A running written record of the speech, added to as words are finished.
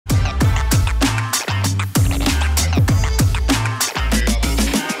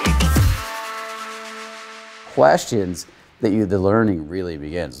questions that the learning really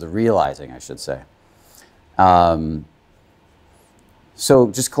begins, the realizing, I should say.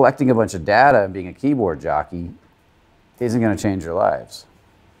 So just collecting a bunch of data and being a keyboard jockey isn't going to change your lives.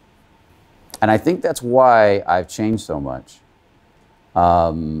 And I think that's why I've changed so much,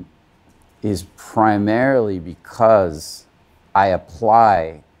 is primarily because I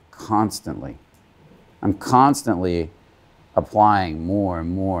apply constantly. I'm constantly applying more and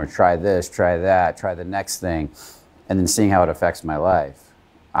more, try this, try that, try the next thing, and then seeing how it affects my life.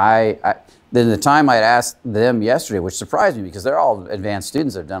 Then the time I'd asked them yesterday, which surprised me because they're all advanced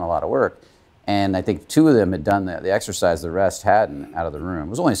students that have done a lot of work, and I think 2 of them had done the exercise, the rest hadn't, out of the room. It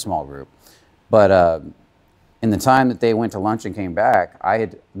was only a small group. But in the time that they went to lunch and came back,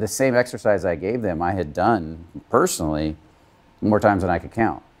 the same exercise I gave them, I had done personally more times than I could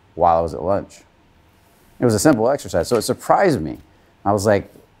count while I was at lunch. It was a simple exercise, so it surprised me. I was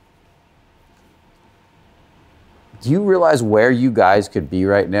like, do you realize where you guys could be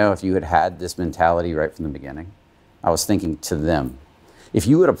right now if you had had this mentality right from the beginning? I was thinking to them. If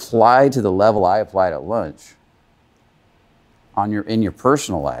you had applied to the level I applied at lunch in your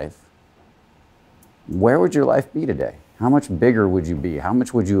personal life, where would your life be today? How much bigger would you be? How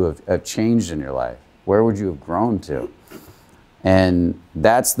much would you have changed in your life? Where would you have grown to? And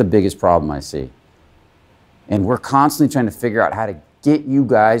that's the biggest problem I see. And we're constantly trying to figure out how to get you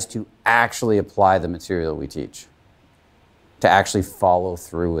guys to actually apply the material we teach, to actually follow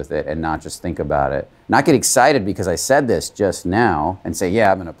through with it and not just think about it. Not get excited because I said this just now and say,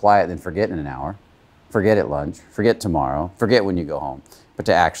 yeah, I'm going to apply it, then forget in an hour, forget at lunch, forget tomorrow, forget when you go home, but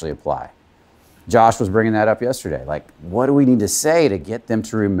to actually apply. Josh was bringing that up yesterday. Like, what do we need to say to get them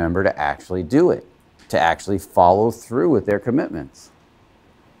to remember to actually do it, to actually follow through with their commitments?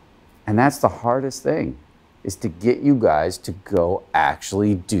 And that's the hardest thing, is to get you guys to go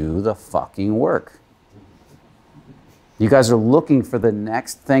actually do the fucking work. You guys are looking for the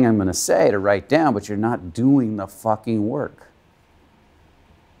next thing I'm going to say to write down, but you're not doing the fucking work.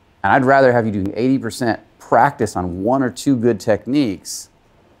 And I'd rather have you doing 80% practice on 1 or 2 good techniques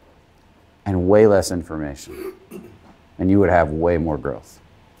and way less information. And you would have way more growth.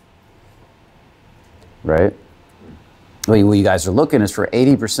 Right? What you guys are looking is for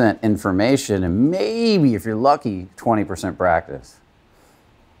 80% information and maybe, if you're lucky, 20% practice.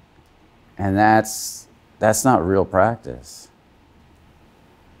 And that's not real practice.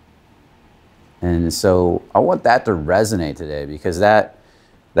 And so I want that to resonate today, because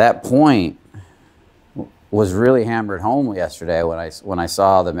that point was really hammered home yesterday when I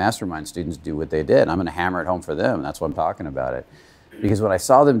saw the mastermind students do what they did. I'm going to hammer it home for them. That's why I'm talking about it. Because when I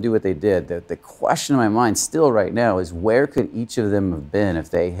saw them do what they did, the question in my mind still right now is, where could each of them have been if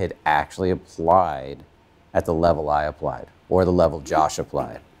they had actually applied at the level I applied, or the level Josh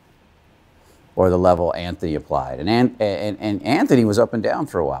applied, or the level Anthony applied? And Anthony was up and down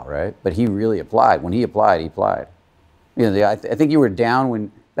for a while, right? But he really applied. When he applied, he applied. You know, I think you were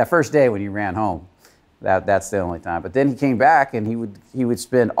down that first day when you ran home. That's the only time. But then he came back and he would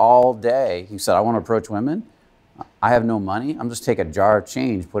spend all day. He said, I want to approach women. I have no money. I'm just take a jar of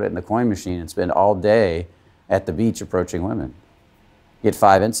change, put it in the coin machine, and spend all day at the beach approaching women. Get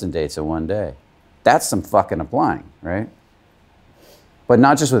 5 instant dates in one day. That's some fucking applying, right? But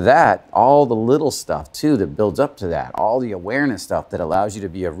not just with that, all the little stuff too that builds up to that, all the awareness stuff that allows you to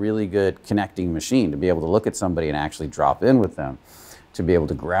be a really good connecting machine, to be able to look at somebody and actually drop in with them, to be able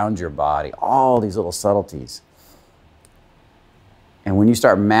to ground your body, all these little subtleties. And when you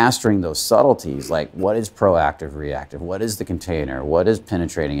start mastering those subtleties, like what is proactive, reactive, what is the container, what is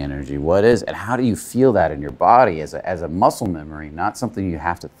penetrating energy, and how do you feel that in your body as a muscle memory, not something you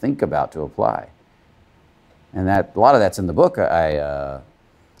have to think about to apply. And a lot of that's in the book I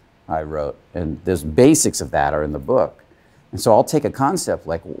wrote, and there's basics of that are in the book. And so I'll take a concept,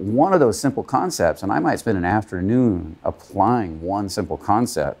 like one of those simple concepts, and I might spend an afternoon applying one simple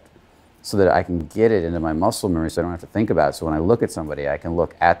concept so that I can get it into my muscle memory so I don't have to think about it. So when I look at somebody, I can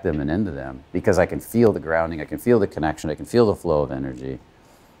look at them and into them, because I can feel the grounding, I can feel the connection, I can feel the flow of energy,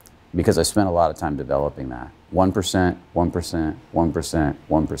 because I spent a lot of time developing that. 1%, 1%, 1%,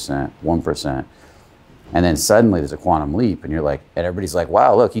 1%, 1%. And then suddenly there's a quantum leap, and everybody's like,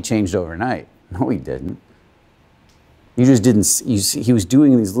 wow, look, he changed overnight. No, he didn't. He just didn't, he was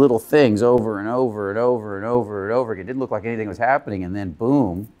doing these little things over and over and over and over and over again. It didn't look like anything was happening, and then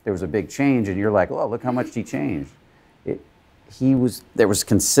boom, there was a big change, and you're like, oh, look how much he changed. There was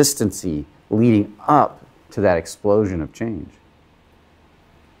consistency leading up to that explosion of change.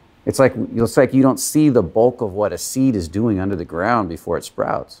 It's like you don't see the bulk of what a seed is doing under the ground before it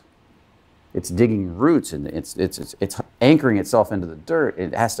sprouts. It's digging roots, and it's anchoring itself into the dirt.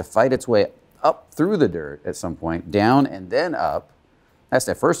 It has to fight its way up through the dirt at some point, down and then up. It has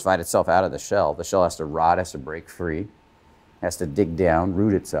to first fight itself out of the shell. The shell has to rot, has to break free, has to dig down,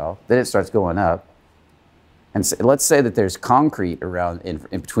 root itself. Then it starts going up. And so, let's say that there's concrete around in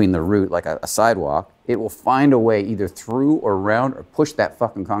between the root, like a sidewalk. It will find a way either through or around or push that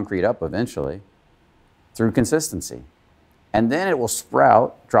fucking concrete up eventually through consistency. And then it will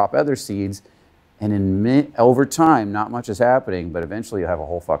sprout, drop other seeds, and over time, not much is happening, but eventually you'll have a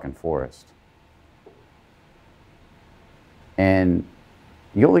whole fucking forest. And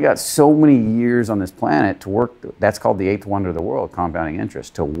you only got so many years on this planet to work. That's called the eighth wonder of the world, compounding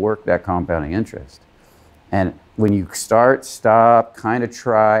interest, to work that compounding interest. And when you start, stop, kind of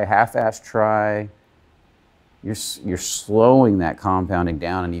try, half-ass try, you're slowing that compounding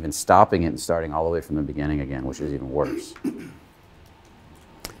down and even stopping it and starting all the way from the beginning again, which is even worse.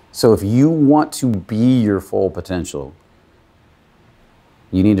 So if you want to be your full potential,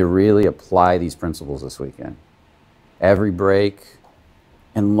 you need to really apply these principles this weekend. Every break,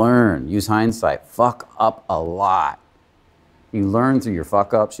 and learn. Use hindsight. Fuck up a lot. You learn through your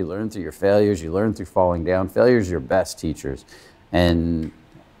fuck ups, you learn through your failures, you learn through falling down. Failures are your best teachers. And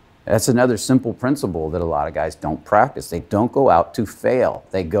that's another simple principle that a lot of guys don't practice. They don't go out to fail.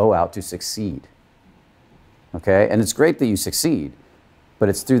 They go out to succeed. Okay? And it's great that you succeed, but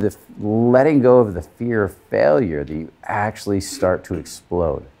it's through the letting go of the fear of failure that you actually start to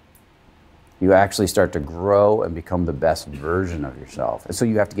explode. You actually start to grow and become the best version of yourself. And so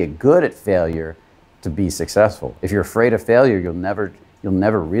you have to get good at failure to be successful. If you're afraid of failure, you'll never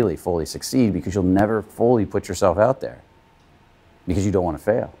really fully succeed because you'll never fully put yourself out there because you don't want to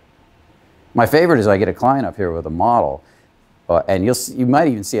fail. My favorite is I get a client up here with a model, and you might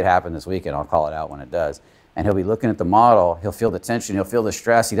even see it happen this weekend. I'll call it out when it does. And he'll be looking at the model, he'll feel the tension, he'll feel the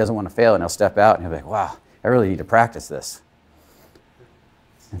stress, he doesn't want to fail, and he'll step out and he'll be like, wow, I really need to practice this.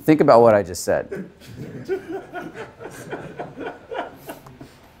 And think about what I just said.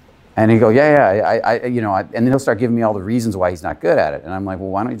 And he'd go, yeah, and then he'll start giving me all the reasons why he's not good at it. And I'm like, well,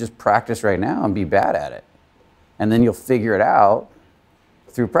 why don't you just practice right now and be bad at it? And then you'll figure it out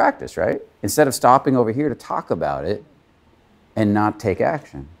through practice, right? Instead of stopping over here to talk about it and not take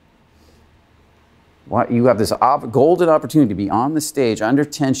action. You have this golden opportunity to be on the stage under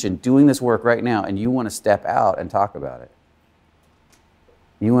tension doing this work right now, and you want to step out and talk about it.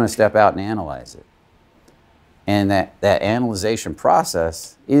 You want to step out and analyze it. And that analyzation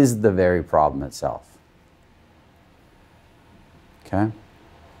process is the very problem itself. Okay?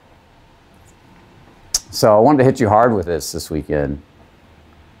 So I wanted to hit you hard with this weekend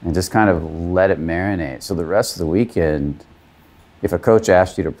and just kind of let it marinate. So the rest of the weekend, if a coach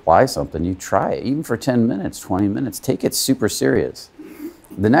asks you to apply something, you try it, even for 10 minutes, 20 minutes. Take it super serious.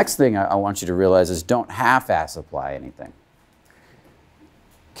 The next thing I want you to realize is don't half-ass apply anything.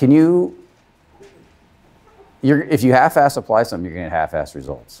 If you half-ass apply something, you're going to get half-ass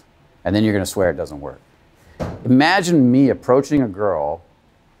results. And then you're going to swear it doesn't work. Imagine me approaching a girl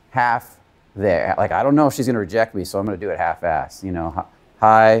half there. Like, I don't know if she's going to reject me, so I'm going to do it half-ass. You know,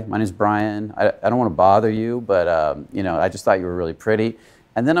 hi, my name's Brian. I don't want to bother you, but, I just thought you were really pretty.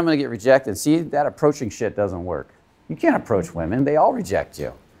 And then I'm going to get rejected. See, that approaching shit doesn't work. You can't approach women. They all reject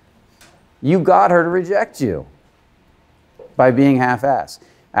you. You got her to reject you by being half-ass.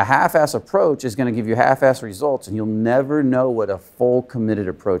 A half-ass approach is going to give you half-ass results, and you'll never know what a full committed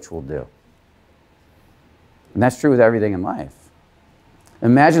approach will do. And that's true with everything in life.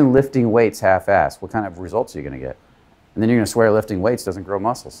 Imagine lifting weights half-ass. What kind of results are you going to get? And then you're going to swear lifting weights doesn't grow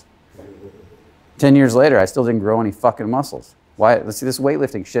muscles. 10 years later, I still didn't grow any fucking muscles. Why? Let's see, this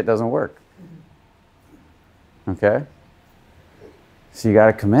weightlifting shit doesn't work. Okay? So you got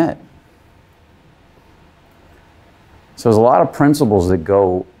to commit. So there's a lot of principles that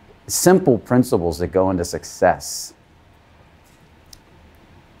go, simple principles that go into success.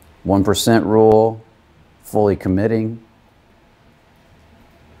 1% rule, fully committing,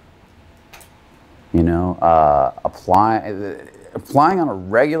 applying on a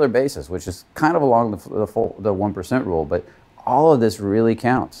regular basis, which is kind of along the 1% rule, but all of this really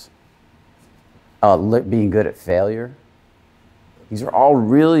counts. Being good at failure. These are all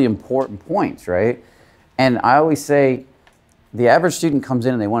really important points, right? And I always say, the average student comes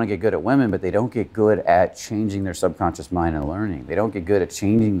in and they want to get good at women, but they don't get good at changing their subconscious mind and learning. They don't get good at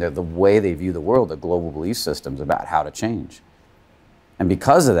changing the way they view the world, the global belief systems about how to change. And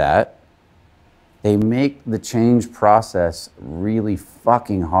because of that, they make the change process really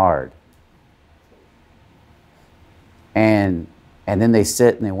fucking hard. And then they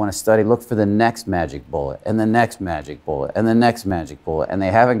sit and they want to study, look for the next magic bullet, and the next magic bullet, and the next magic bullet, and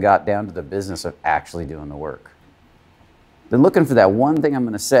they haven't got down to the business of actually doing the work. They're looking for that one thing I'm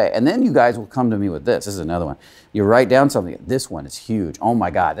going to say. And then you guys will come to me with this. This is another one. You write down something. This one is huge. Oh my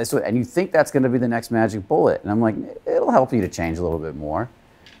God. This one, and you think that's going to be the next magic bullet. And I'm like, it'll help you to change a little bit more.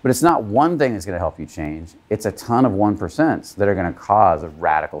 But it's not one thing that's going to help you change. It's a ton of 1% that are going to cause a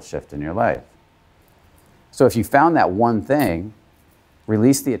radical shift in your life. So if you found that one thing,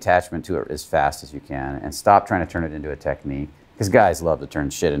 release the attachment to it as fast as you can and stop trying to turn it into a technique. Because guys love to turn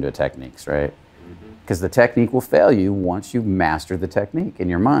shit into techniques, right? Because the technique will fail you once you've mastered the technique in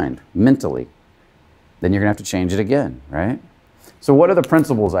your mind, mentally. Then you're going to have to change it again, right? So what are the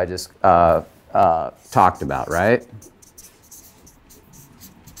principles I just talked about, right?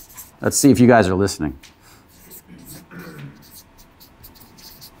 Let's see if you guys are listening.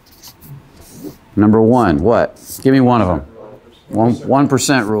 Number one, what? Give me one of them.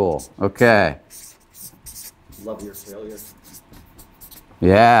 1% rule. Okay. Love your failure.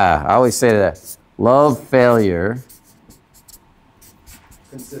 Yeah, I always say that. Love failure.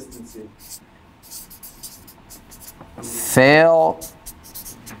 Consistency. Fail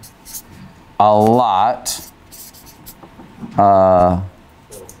a lot.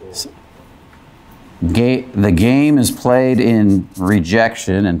 The game is played in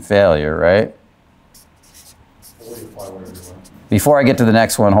rejection and failure, right? Before I get to the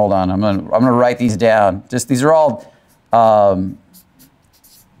next one, hold on. I'm gonna write these down. These are all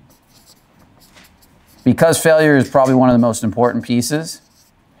because failure is probably one of the most important pieces.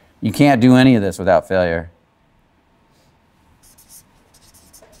 You can't do any of this without failure.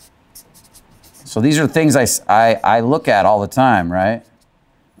 So these are things I look at all the time, right?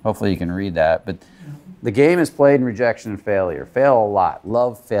 Hopefully you can read that. But the game is played in rejection and failure. Fail a lot.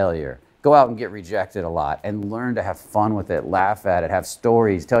 Love failure. Go out and get rejected a lot and learn to have fun with it, laugh at it, have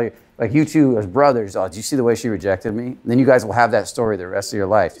stories. Tell you, like you two as brothers, oh, did you see the way she rejected me? And then you guys will have that story the rest of your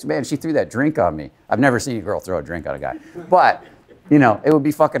life. Man, she threw that drink on me. I've never seen a girl throw a drink on a guy. But, you know, it would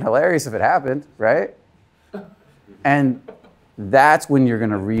be fucking hilarious if it happened, right? And that's when you're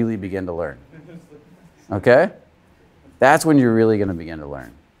going to really begin to learn. Okay? That's when you're really going to begin to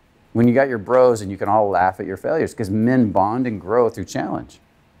learn. When you got your bros and you can all laugh at your failures, because men bond and grow through challenge.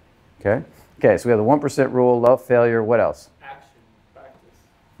 Okay? Okay, so we have the 1% rule, love failure. What else? Action, practice.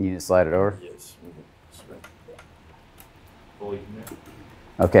 You need to slide it over? Yes. Fully commit.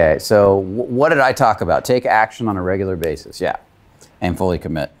 Okay, so what did I talk about? Take action on a regular basis, yeah. And fully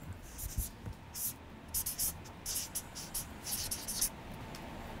commit.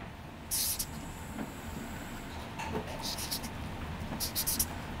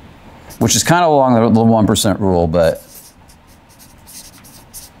 Which is kind of along the 1% rule, but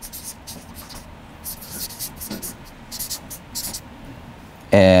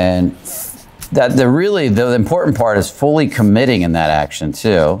and that the important part is fully committing in that action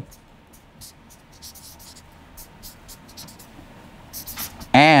too.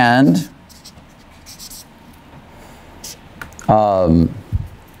 And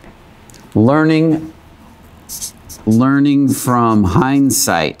learning from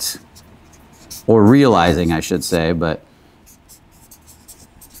hindsight, or realizing, I should say, but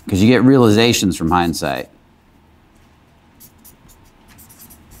because you get realizations from hindsight.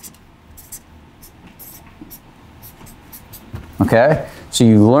 Okay? So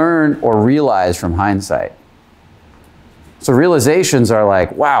you learn or realize from hindsight. So realizations are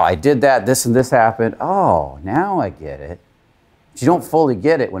like, wow, I did that, this and this happened. Oh, now I get it. But you don't fully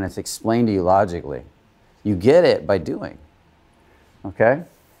get it when it's explained to you logically. You get it by doing. Okay?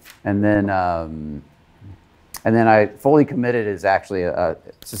 And then I fully committed is actually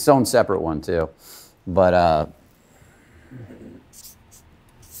it's its own separate one too. But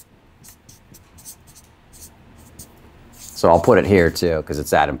so I'll put it here too, because it's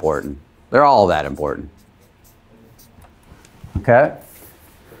that important. They're all that important. Okay?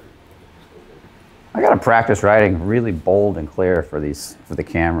 I gotta practice writing really bold and clear for the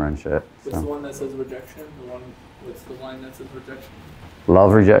camera and shit. What's the one that says rejection? What's the line that says rejection?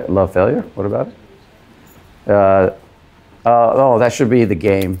 Love failure? What about it? Oh, that should be the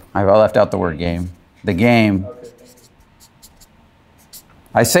game. I left out the word game. The game. Okay.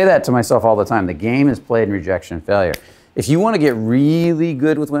 I say that to myself all the time. The game is played in rejection and failure. If you want to get really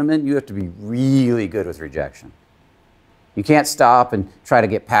good with women, you have to be really good with rejection. You can't stop and try to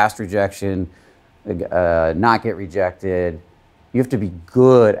get past rejection, not get rejected. You have to be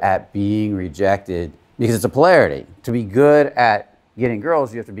good at being rejected because it's a polarity. To be good at getting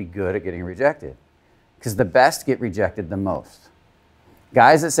girls, you have to be good at getting rejected. Because the best get rejected the most.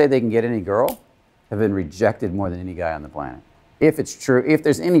 Guys that say they can get any girl have been rejected more than any guy on the planet. If it's true, if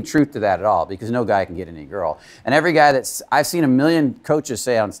there's any truth to that at all, because no guy can get any girl. And every guy I've seen a million coaches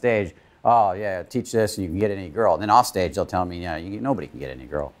say on stage, oh yeah, teach this and you can get any girl. And then off stage, they'll tell me, yeah, nobody can get any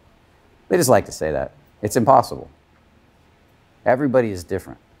girl. They just like to say that. It's impossible. Everybody is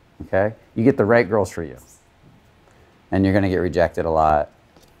different, okay? You get the right girls for you. And you're going to get rejected a lot.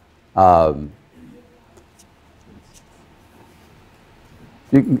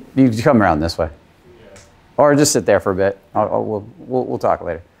 You can come around this way. Yeah. Or just sit there for a bit. We'll talk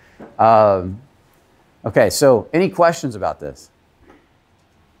later. Okay, so any questions about this?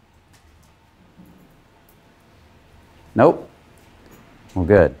 Nope? Well,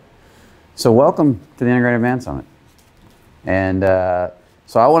 good. So welcome to the Integrated Man Summit. And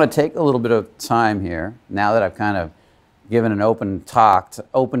so I want to take a little bit of time here, now that I've kind of given an opening talk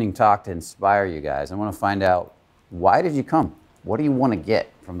to inspire you guys. I want to find out, why did you come? What do you want to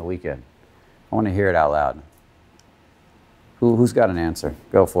get from the weekend? I want to hear it out loud. Who's got an answer?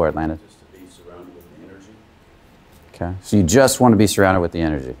 Go for it, Landon. Just to be surrounded with the energy. Okay, so you just want to be surrounded with the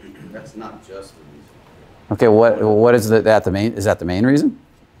energy. That's not just the reason. Okay, what is that the main? Is that the main reason?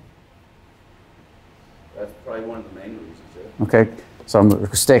 That's probably one of the main reasons. Yeah. Okay, so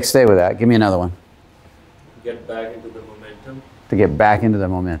I'm stay with that. Give me another one. Get back into the momentum. To get back into the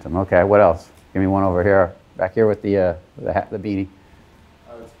momentum. Okay, what else? Give me one over here, back here with the beanie.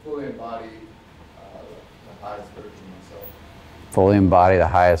 It's fully embody the highest version of myself. Fully embody the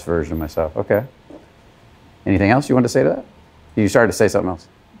highest version of myself. Okay. Anything else you want to say to that? You started to say something else.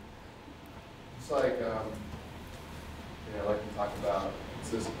 It's like, like you talk about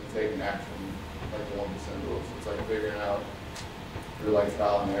consistently taking action, like the 1% rules. It's like figuring out through like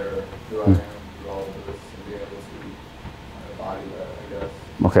trial and error who I am through all of this and being able to embody that, I guess.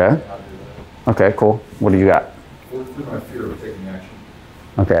 Okay. How to do that. Okay, cool. What do you got? Through my fear of taking action.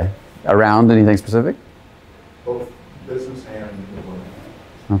 Okay. Around anything specific? Both business and the work.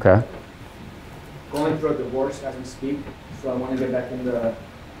 Okay. Going through a divorce as we speak, so I want to get back in the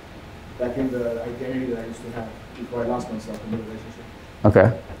identity that I used to have before I lost myself in the relationship.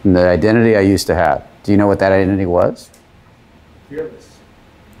 Okay. And the identity I used to have. Do you know what that identity was? Fearless.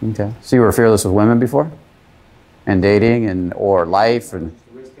 Okay. So you were fearless with women before? And dating or life and Just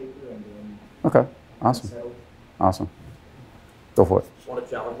a risk taker and then okay. Awesome. settle. Awesome. Go for it. I want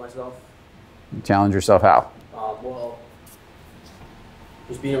to challenge myself. Challenge yourself how? Well,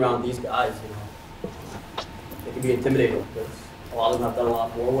 just being around these guys, it can be intimidating because a lot of them have done a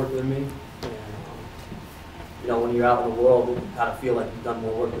lot more work than me. And, when you're out in the world, you kind of feel like you've done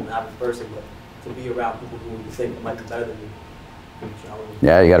more work than the average person, but to be around people who you think might be better than you can be challenging.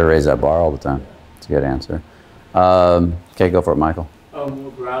 Yeah, you got to raise that bar all the time. It's a good answer. Okay, go for it, Michael.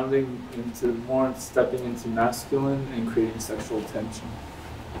 More grounding more stepping into masculine and creating sexual tension.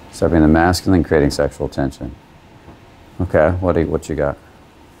 Stepping into masculine, creating sexual tension. Okay, what you got?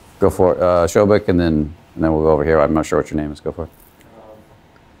 Go for it, Shobik, and then we'll go over here. I'm not sure what your name is. Go for it.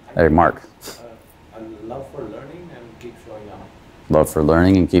 Hey, Mark. A love for learning and keep showing up. Love for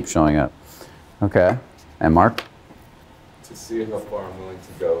learning and keep showing up. Okay, and Mark? To see how far I'm willing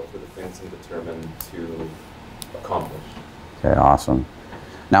to go for the things I'm determined to accomplish. Okay, awesome.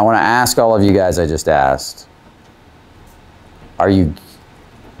 Now I want to ask all of you guys I just asked, are you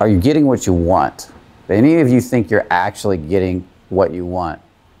getting what you want? Do any of you think you're actually getting what you want?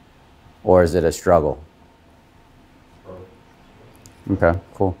 Or is it a struggle? Okay,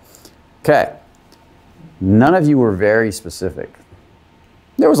 cool. Okay, none of you were very specific.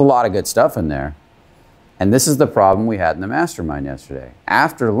 There was a lot of good stuff in there. And this is the problem we had in the mastermind yesterday.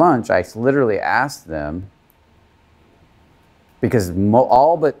 After lunch, I literally asked them, because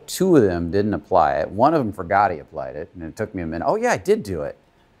all but 2 of them didn't apply it. One of them forgot he applied it, and it took me a minute. Oh yeah, I did do it.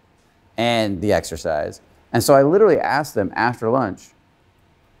 And the exercise. And so I literally asked them after lunch,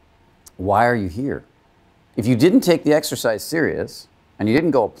 why are you here? If you didn't take the exercise serious, and you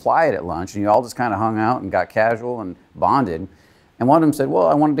didn't go apply it at lunch, and you all just kind of hung out and got casual and bonded, and one of them said, well,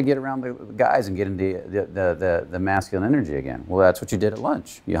 I wanted to get around the guys and get into the masculine energy again. Well, that's what you did at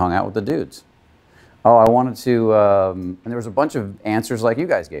lunch. You hung out with the dudes. Oh, I wanted to, and there was a bunch of answers like you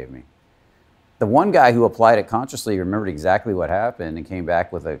guys gave me. The one guy who applied it consciously remembered exactly what happened and came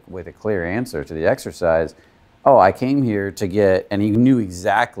back with a clear answer to the exercise. Oh, I came here to get, and he knew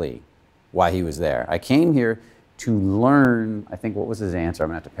exactly why he was there. I came here to learn, I think, what was his answer? I'm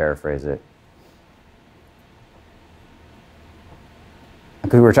gonna have to paraphrase it.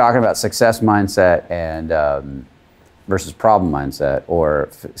 Because we were talking about success mindset and versus problem mindset, or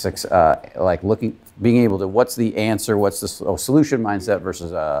like being able to, what's the answer, what's the solution mindset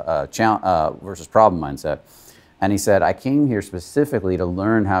versus versus problem mindset. And he said, I came here specifically to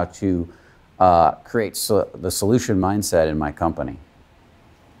learn how to create the solution mindset in my company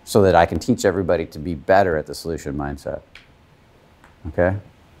so that I can teach everybody to be better at the solution mindset. Okay?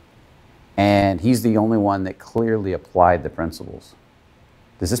 And he's the only one that clearly applied the principles.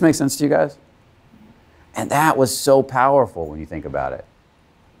 Does this make sense to you guys? And that was so powerful when you think about it.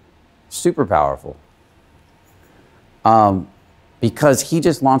 Super powerful. Because he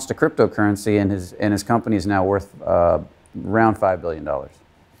just launched a cryptocurrency, and his company is now worth around $5 billion.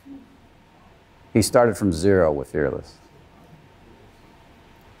 He started from zero with Fearless.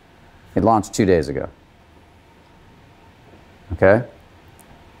 It launched 2 days ago. Okay?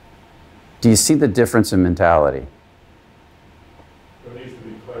 Do you see the difference in mentality? There needs to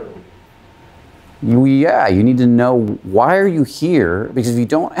be clarity. Yeah, you need to know, why are you here? Because if you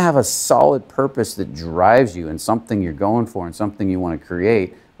don't have a solid purpose that drives you and something you're going for and something you want to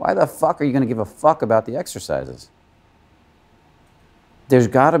create, why the fuck are you going to give a fuck about the exercises? There's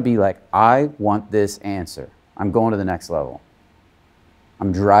got to be like, I want this answer. I'm going to the next level.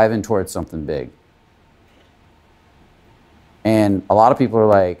 I'm driving towards something big. And a lot of people are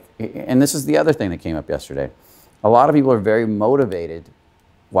like, and this is the other thing that came up yesterday. A lot of people are very motivated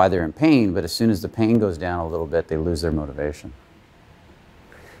while they're in pain, but as soon as the pain goes down a little bit, they lose their motivation.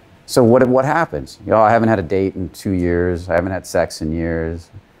 So what happens? You know, I haven't had a date in 2 years. I haven't had sex in years.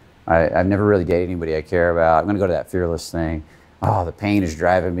 I've never really dated anybody I care about. I'm going to go to that Fearless thing. Oh, the pain is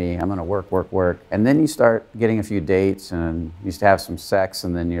driving me. I'm going to work. And then you start getting a few dates and you used to have some sex,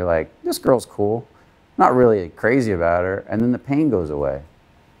 and then you're like, this girl's cool. Not really crazy about her. And then the pain goes away.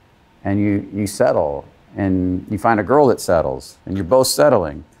 And you settle. And you find a girl that settles. And you're both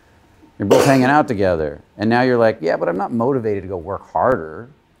settling. You're both hanging out together. And now you're like, yeah, but I'm not motivated to go work harder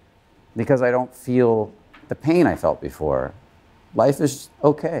because I don't feel the pain I felt before. Life is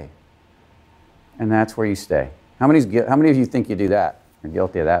okay. And that's where you stay. How many of you think you do that? You're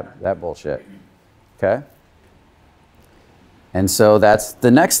guilty of that bullshit. Okay? And so that's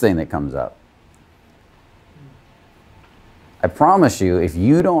the next thing that comes up. I promise you, if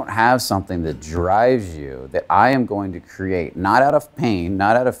you don't have something that drives you, that I am going to create, not out of pain,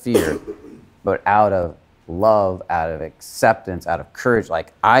 not out of fear, but out of love, out of acceptance, out of courage,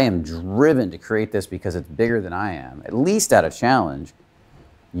 like I am driven to create this because it's bigger than I am, at least out of challenge,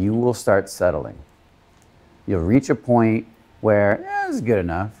 you will start settling. You'll reach a point where, yeah, this is good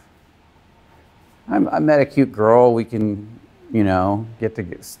enough. I met a cute girl, we can, you know,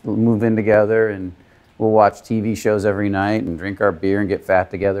 move in together, and we'll watch TV shows every night and drink our beer and get fat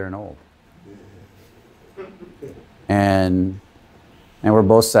together and old. And we're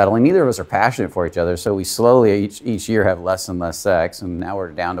both settling. Neither of us are passionate for each other, so we slowly each year have less and less sex, and now we're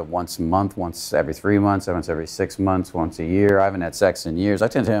down to once a month, once every 3 months, once every 6 months, once a year. I haven't had sex in years. I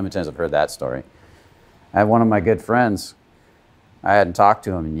tend to have heard that story. I have one of my good friends. I hadn't talked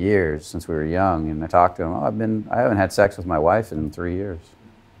to him in years since we were young, and I talked to him. Oh, I haven't had sex with my wife in 3 years.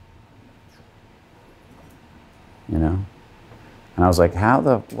 You know? And I was like,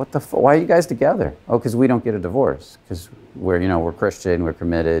 why are you guys together? Oh, because we don't get a divorce. Because we're Christian, we're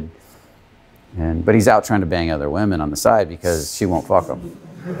committed. But he's out trying to bang other women on the side because she won't fuck him.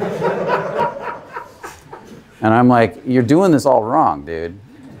 And I'm like, you're doing this all wrong, dude.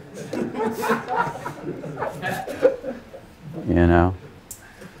 You know?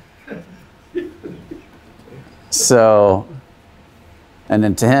 So, and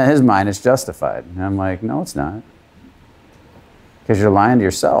then to his mind, it's justified. And I'm like, no, it's not. Because you're lying to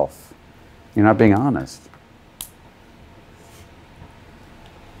yourself. You're not being honest.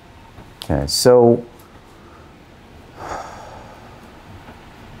 Okay, so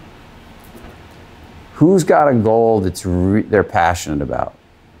who's got a goal that's they're passionate about?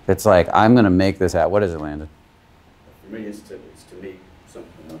 It's like, I'm going to make this happen. What is it, Landon? For me, it's to me,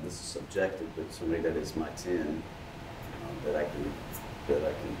 this is subjective, but to me that is my 10, that I can,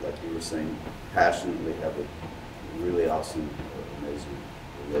 like you were saying, passionately have a really awesome, amazing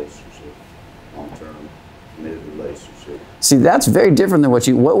relationship, long-term, committed relationship. See, that's very different than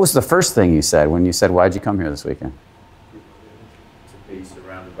what was the first thing you said when you said, why'd you come here this weekend? To be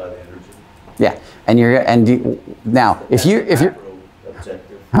surrounded by the energy. Yeah, now, if you're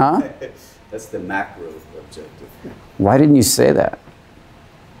Objective. Huh? That's the macro objective. Why didn't you say that?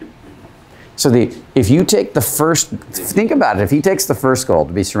 So if you take the first, think about it, if he takes the first goal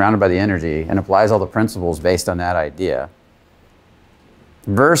to be surrounded by the energy and applies all the principles based on that idea,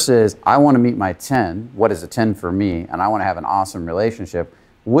 versus I want to meet my 10, what is a 10 for me, and I want to have an awesome relationship,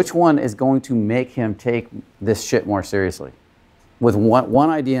 which one is going to make him take this shit more seriously? With one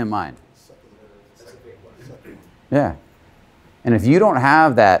idea in mind. Yeah. And if you don't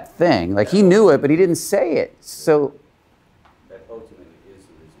have that thing, like he knew it, but he didn't say it. So, That ultimately is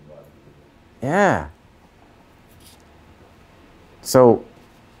the reason why. yeah. So,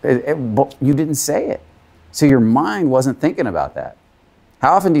 but you didn't say it. So your mind wasn't thinking about that.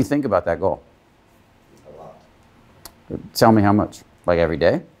 How often do you think about that goal? A lot. Tell me how much. Like every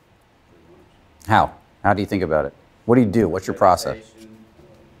day? Pretty much. How? How do you think about it? What do you do? What's your process? Meditation,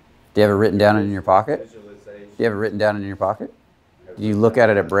 Do you have it written down in your pocket? Visualization. Do you have it written down in your pocket? Do you look at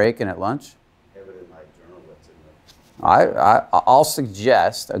it at break and at lunch? Have it in my journal. What's in I'll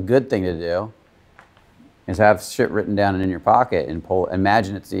suggest a good thing to do is have shit written down and in your pocket and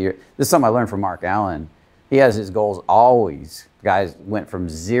imagine it's this is something I learned from Mark Allen. He has his goals always. Guys went from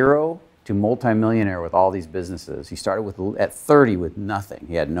 0 to multimillionaire with all these businesses. He started at 30 with nothing.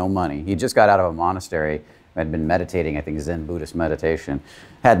 He had no money. He just got out of a monastery, had been meditating, I think Zen Buddhist meditation,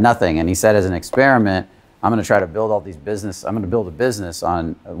 had nothing. And he said as an experiment, I'm going to try to build all these business. I'm going to build a business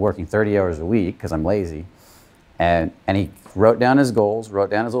on working 30 hours a week because I'm lazy. And he wrote down his goals, wrote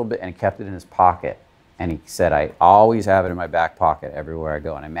down his little bit, and he kept it in his pocket. And he said, I always have it in my back pocket everywhere I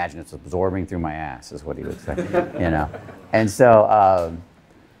go. And I imagine it's absorbing through my ass, is what he would say, you know. And so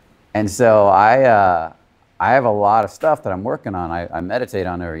I have a lot of stuff that I'm working on. I meditate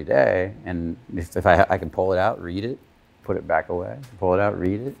on every day. And if I can pull it out, read it, put it back away. Pull it out,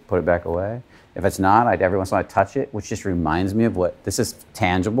 read it, put it back away. If it's not, every once in a while I touch it, which just reminds me of what, this is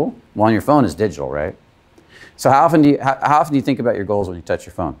tangible. Well, on your phone is digital, right? So how often do you think about your goals when you touch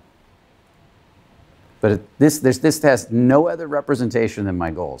your phone? But this has no other representation than my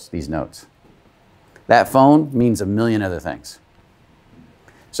goals, these notes. That phone means a million other things.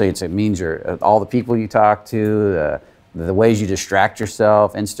 So it means all the people you talk to, the ways you distract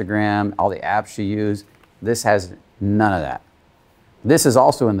yourself, Instagram, all the apps you use. This has none of that. This is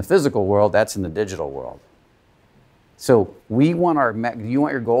also in the physical world, that's in the digital world. So do you want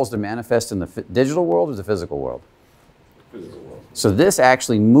your goals to manifest in the digital world or the physical world? Physical world. So this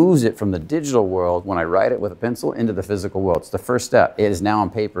actually moves it from the digital world, when I write it with a pencil, into the physical world. It's the first step. It is now on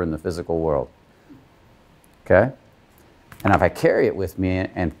paper in the physical world. Okay? And if I carry it with me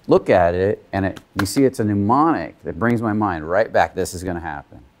and look at it, and you see it's a mnemonic that brings my mind right back, this is going to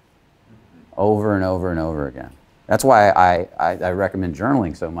happen. Over and over and over again. That's why I recommend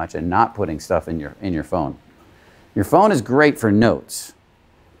journaling so much and not putting stuff in your phone. Your phone is great for notes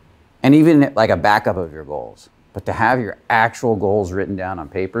and even like a backup of your goals. But to have your actual goals written down on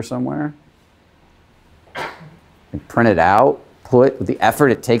paper somewhere and print it out, put the effort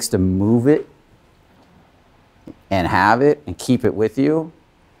it takes to move it and have it and keep it with you.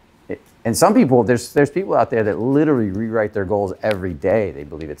 And some people, there's people out there that literally rewrite their goals every day. They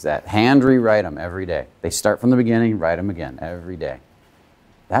believe it's that. Hand rewrite them every day. They start from the beginning, write them again every day.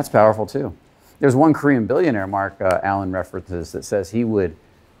 That's powerful too. There's one Korean billionaire, Mark Allen references, that says he would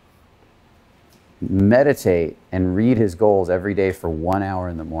meditate and read his goals every day for 1 hour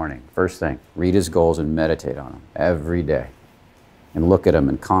in the morning. First thing, read his goals and meditate on them every day. And look at them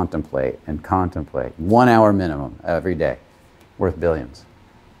and contemplate and contemplate. 1 hour minimum every day, worth billions.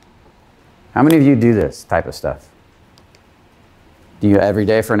 How many of you do this type of stuff? Do you every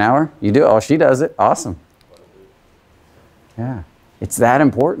day for an hour? You do? Oh, she does it. Awesome. Yeah. It's that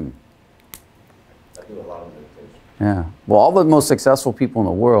important. I do a lot of meditation. Yeah. Well, all the most successful people in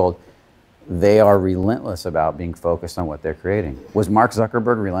the world, they are relentless about being focused on what they're creating. Was Mark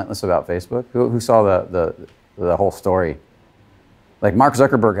Zuckerberg relentless about Facebook? Who saw the whole story? Like Mark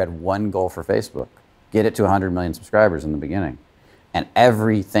Zuckerberg had one goal for Facebook, get it to 100 million subscribers in the beginning. And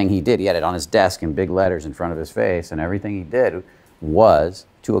everything he did, he had it on his desk in big letters in front of his face, and everything he did was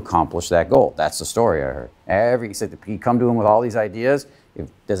to accomplish that goal. That's the story I heard. He said he'd come to him with all these ideas.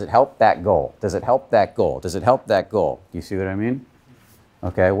 Does it help that goal? Does it help that goal? Does it help that goal? You see what I mean?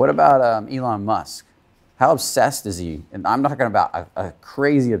 Okay, what about Elon Musk? How obsessed is he? And I'm talking about a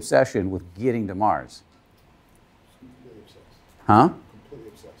crazy obsession with getting to Mars. Completely obsessed. Huh? Completely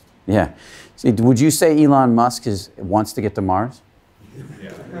obsessed. Yeah. See, would you say Elon Musk wants to get to Mars?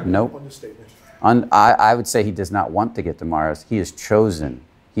 Yeah. Nope. Understatement. I would say he does not want to get to Mars. He is chosen.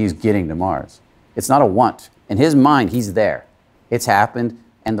 He's getting to Mars. It's not a want. In his mind, he's there. It's happened,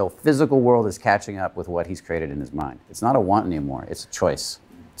 and the physical world is catching up with what he's created in his mind. It's not a want anymore. It's a choice.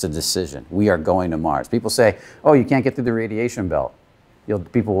 It's a decision. We are going to Mars. People say, oh, you can't get through the radiation belt.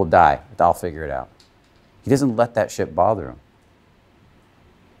 People will die. I'll figure it out. He doesn't let that shit bother him.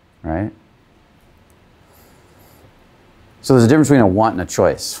 Right? So there's a difference between a want and a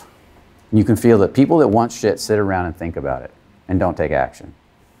choice. You can feel that people that want shit sit around and think about it and don't take action.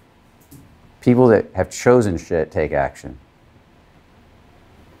 People that have chosen shit take action.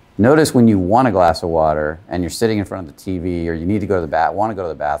 Notice when you want a glass of water and you're sitting in front of the TV or you need to go to want to go to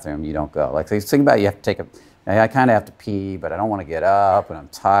the bathroom, you don't go. Like think about it, you have to take I kind of have to pee, but I don't want to get up and I'm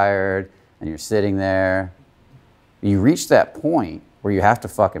tired, and you're sitting there. You reach that point where you have to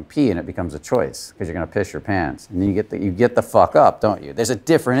fucking pee and it becomes a choice because you're going to piss your pants. And then you get the fuck up, don't you? There's a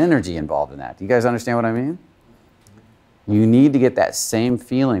different energy involved in that. Do you guys understand what I mean? You need to get that same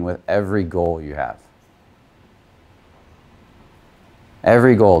feeling with every goal you have.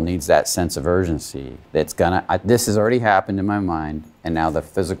 Every goal needs that sense of urgency. That's this has already happened in my mind, and now the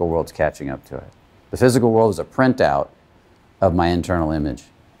physical world's catching up to it. The physical world is a printout of my internal image.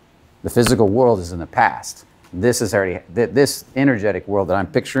 The physical world is in the past. This is already, this energetic world that I'm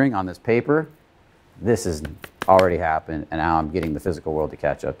picturing on this paper, this has already happened, and now I'm getting the physical world to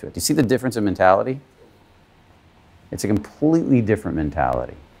catch up to it. Do you see the difference in mentality? It's a completely different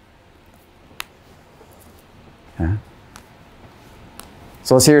mentality. Okay.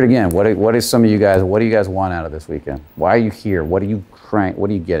 So let's hear it again. What is some of you guys, what do you guys want out of this weekend? Why are you here? What are you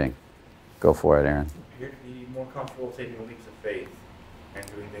getting? Go for it, Aaron. I'm here to be more comfortable taking leaps of faith and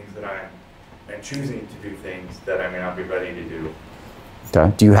doing things that and choosing to do things that I may not be ready to do.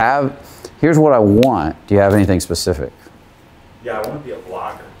 Okay. Here's what I want. Do you have anything specific? Yeah, I want to be a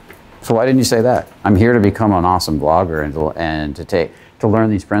blogger. So why didn't you say that? I'm here to become an awesome blogger and to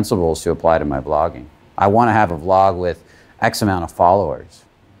learn these principles to apply to my blogging. I want to have a vlog with X amount of followers.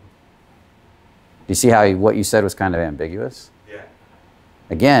 Do you see how what you said was kind of ambiguous? Yeah.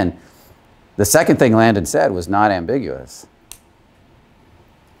 Again, the second thing Landon said was not ambiguous.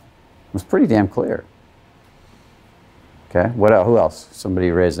 It was pretty damn clear. Okay, what else? Who else?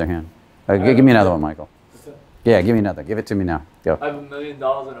 Somebody raised their hand. Give me another one, Michael. Yeah, give me another. Give it to me now. Go. I have $1 million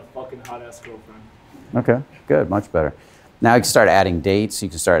and a fucking hot ass girlfriend. Okay, good, much better. Now you can start adding dates. You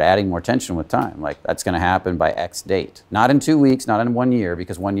can start adding more tension with time. Like that's going to happen by X date. Not in 2 weeks, not in 1 year,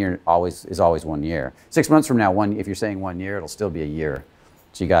 because 1 year is always 1 year. 6 months from now, if you're saying 1 year, it'll still be a year.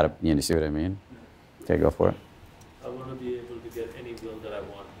 So you see what I mean? Okay, go for it. I want to be able to get any will that I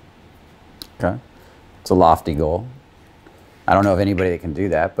want. Okay, it's a lofty goal. I don't know of anybody that can do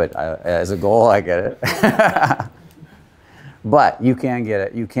that, but as a goal, I get it. But you can get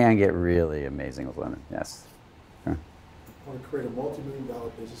it. You can get really amazing with women. Yes. Okay. I want to create a multi-million-dollar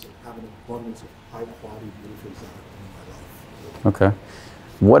business and have an abundance of high-quality, beautiful exotic in my life. Okay.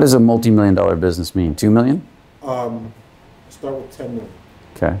 What does a multi-million-dollar business mean? 2 million? Start with 10 million.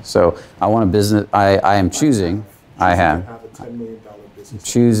 Okay. So I want a business. I am choosing. I have. Have a $10 million business. I'm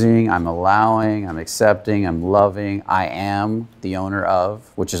choosing. I'm allowing. I'm accepting. I'm loving. I am the owner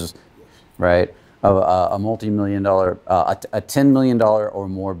of, which is, right, of a multi-million-dollar, a $10 million or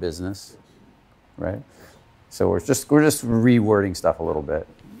more business, right? So we're just rewording stuff a little bit.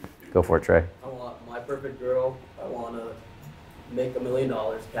 Go for it, Trey. I want my perfect girl. I want to make $1 million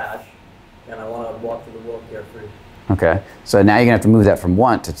cash, and I want to walk through the world carefree. Okay. So now you're gonna have to move that from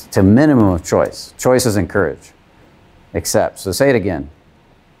want to minimum of choice. Choice is encourage. Accept. So say it again.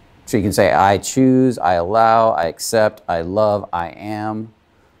 So you can say, I choose, I allow, I accept, I love, I am.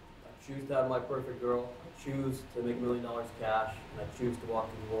 I choose to have my perfect girl. I choose to make $1 million cash, and I choose to walk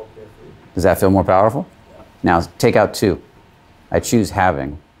through the world carefree. Does that feel more powerful? Yeah. Now take out 2. I choose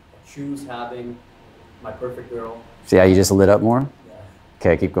having. I choose having my perfect girl. See how you just lit up more? Yeah.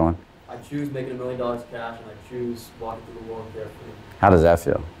 Okay, keep going. I choose making $1 million cash, and I choose walking through the world carefree. How does that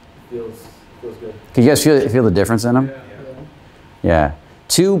feel? Feels good. Can you guys feel the difference in them? Yeah. Yeah.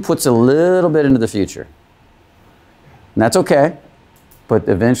 2 puts a little bit into the future. And that's okay. But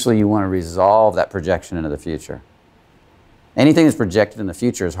eventually you want to resolve that projection into the future. Anything that's projected in the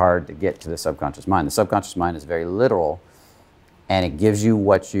future is hard to get to the subconscious mind. The subconscious mind is very literal, and it gives you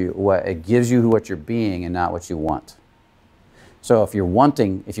what you're being and not what you want. So if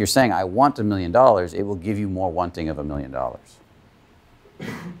you're saying I want $1 million, it will give you more wanting of $1 million.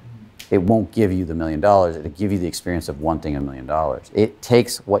 It won't give you the $1 million. It'll give you the experience of wanting $1 million. It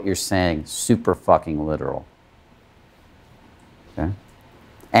takes what you're saying super fucking literal. Okay?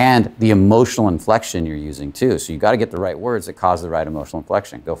 And the emotional inflection you're using too. So you've got to get the right words that cause the right emotional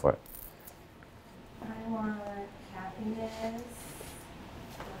inflection. Go for it. I want happiness,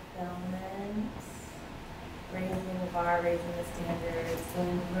 fulfillment, raising the bar, raising the standards,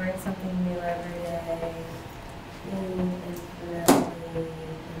 and learn something new every day, being infinitely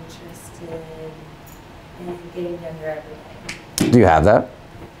interested in getting younger every day. Do you have that?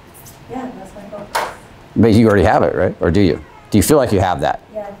 Yeah, that's my focus. But you already have it, right? Or do you? Do you feel like you have that?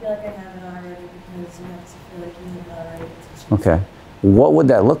 Yeah, I feel like I have it already because you have to feel like you have it already to choose. Okay. What would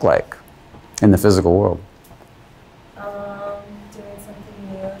that look like in the physical world? Doing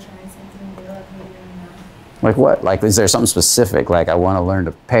something new, trying something new every year now. Like what? Like, is there something specific? Like, I want to learn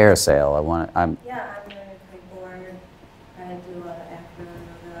to parasail. Yeah, I'm learning to kiteboard. I do a lot of acro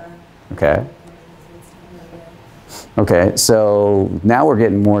yoga. Okay. Okay, so now we're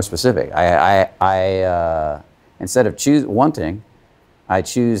getting more specific. Instead of wanting, I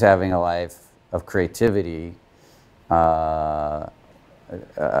choose having a life of creativity,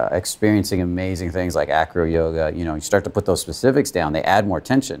 experiencing amazing things like acro yoga. You know, you start to put those specifics down, they add more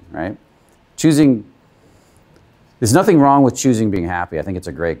tension, right? Choosing, there's nothing wrong with choosing being happy. I think it's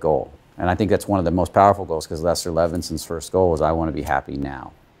a great goal. And I think that's one of the most powerful goals, because Lester Levinson's first goal was, I want to be happy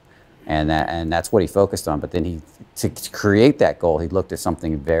now. And that's what he focused on. But then to create that goal, he looked at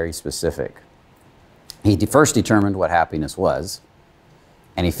something very specific. He first determined what happiness was,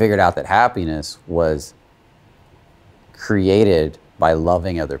 and he figured out that happiness was created by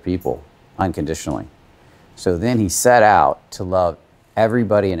loving other people unconditionally. So then he set out to love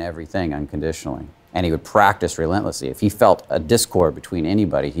everybody and everything unconditionally. And he would practice relentlessly. If he felt a discord between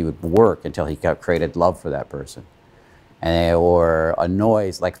anybody, he would work until he created love for that person. Or a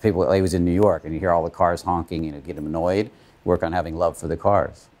noise, like people, he was in New York and you hear all the cars honking, you know, get him annoyed, work on having love for the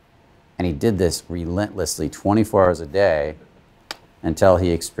cars. And he did this relentlessly 24 hours a day until he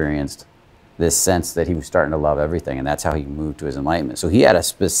experienced this sense that he was starting to love everything. And that's how he moved to his enlightenment. So he had a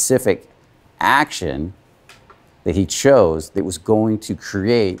specific action that he chose that was going to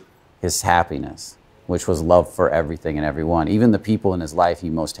create his happiness, which was love for everything and everyone. Even the people in his life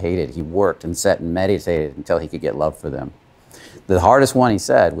he most hated, he worked and sat and meditated until he could get love for them. The hardest one, he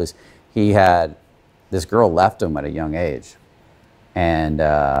said, was he had this girl left him at a young age.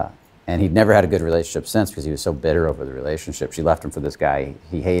 And he'd never had a good relationship since, because he was so bitter over the relationship. She left him for this guy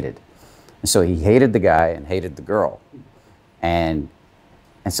he hated. And so he hated the guy and hated the girl. And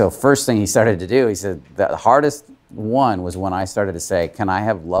so first thing he started to do, he said, the hardest one was when I started to say, can I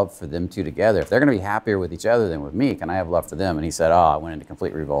have love for them two together? If they're going to be happier with each other than with me, can I have love for them? And he said, oh, I went into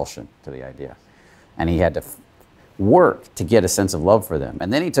complete revulsion to the idea. And he had to work to get a sense of love for them.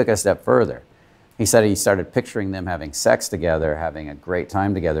 And then he took a step further. He said he started picturing them having sex together, having a great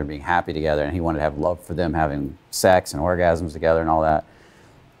time together, being happy together, and he wanted to have love for them having sex and orgasms together and all that.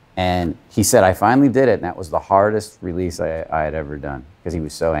 And he said, I finally did it, and that was the hardest release I had ever done, because he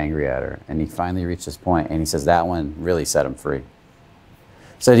was so angry at her. And he finally reached this point, and he says that one really set him free.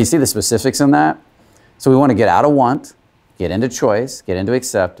 So do you see the specifics in that? So we want to get out of want, get into choice, get into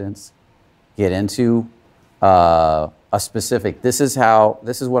acceptance, get into a specific, this is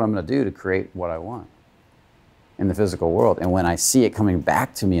what I'm going to do to create what I want in the physical world. And when I see it coming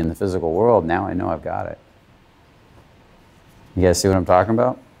back to me in the physical world, now I know I've got it. You guys see what I'm talking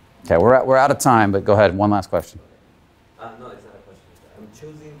about? Okay, we're out of time, but go ahead. One last question. No, it's not a question. I'm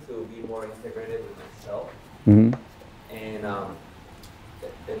choosing to be more integrated with myself, Mm-hmm. and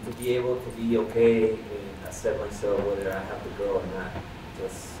to be able to be okay and accept myself, whether I have to grow or not.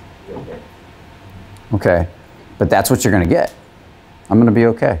 Just be okay. Okay, but that's what you're going to get. I'm going to be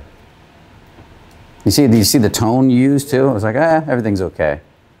okay. Do you see the tone you used too? It was like, everything's okay.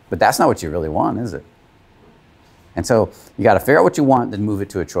 But that's not what you really want, is it? And so you got to figure out what you want, then move it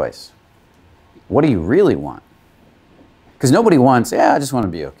to a choice. What do you really want? Because nobody wants, I just want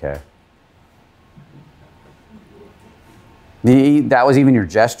to be okay. That was even your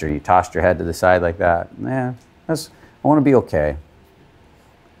gesture. You tossed your head to the side like that. I want to be okay.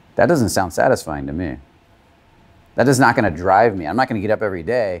 That doesn't sound satisfying to me. That is not going to drive me. I'm not going to get up every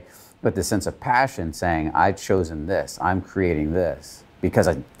day with the sense of passion saying, I've chosen this, I'm creating this, because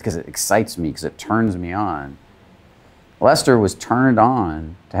it excites me, because it turns me on. Lester was turned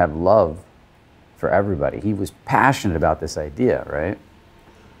on to have love for everybody. He was passionate about this idea, right?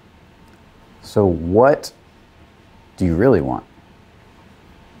 So what do you really want?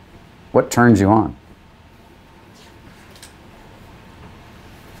 What turns you on?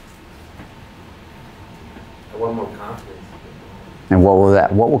 I want more confidence. And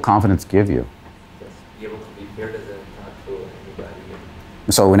what will confidence give you? Just be able to be fearless and talk to anybody.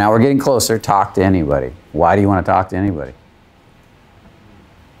 So now we're getting closer. Talk to anybody. Why do you want to talk to anybody?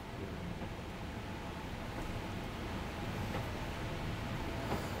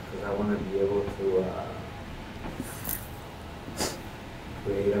 Because I want to be able to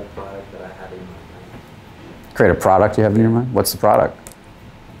create a product that I have in my mind. Create a product you have in your mind? What's the product?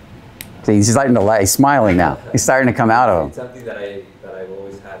 See, he's starting to he's smiling now. He's starting to come out of him. It's something that I've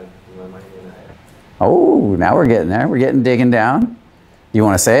always had in my mind. Oh, now we're getting there. We're getting digging down. Do you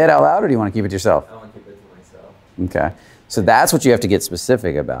want to say it out loud, or do you want to keep it to yourself? I want to keep it to myself. Okay. So that's what you have to get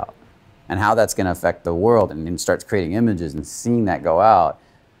specific about, and how that's going to affect the world, and then start creating images and seeing that go out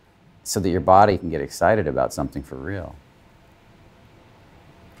so that your body can get excited about something for real.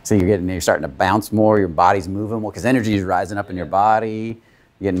 So you're starting to bounce more, your body's moving more, because energy is rising up in your body,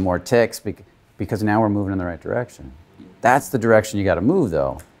 you're getting more ticks, because now we're moving in the right direction. That's the direction you got to move,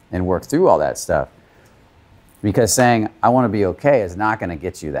 though, and work through all that stuff. Because saying, I want to be okay is not going to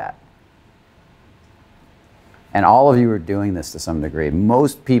get you that. And all of you are doing this to some degree.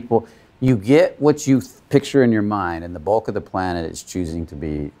 Most people, you get what you picture in your mind, and the bulk of the planet is choosing to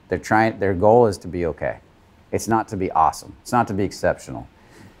be, their goal is to be okay. It's not to be awesome. It's not to be exceptional.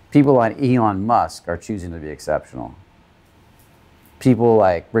 People like Elon Musk are choosing to be exceptional. People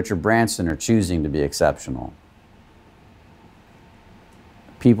like Richard Branson are choosing to be exceptional.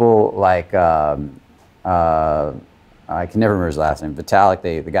 People like, I can never remember his last name, Vitalik,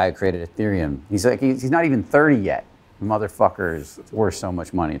 the guy who created Ethereum. He's not even 30 yet. The motherfucker is worth so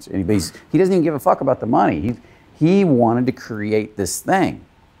much money. He doesn't even give a fuck about the money. He wanted to create this thing,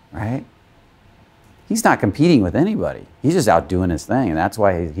 right? He's not competing with anybody. He's just out doing his thing, and that's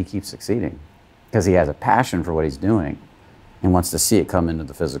why he keeps succeeding, because he has a passion for what he's doing and wants to see it come into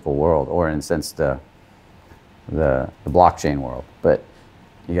the physical world, or in a sense the blockchain world. But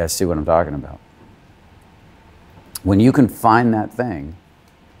you guys see what I'm talking about. When you can find that thing,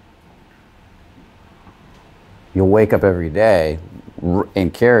 you'll wake up every day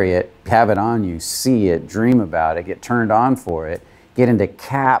and carry it, have it on you, see it, dream about it, get turned on for it, get into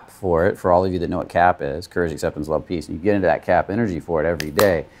CAP for it. For all of you that know what CAP is, courage, acceptance, love, peace, and you get into that CAP energy for it every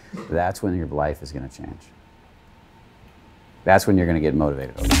day, that's when your life is going to change. That's when you're going to get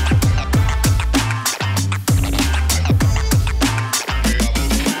motivated.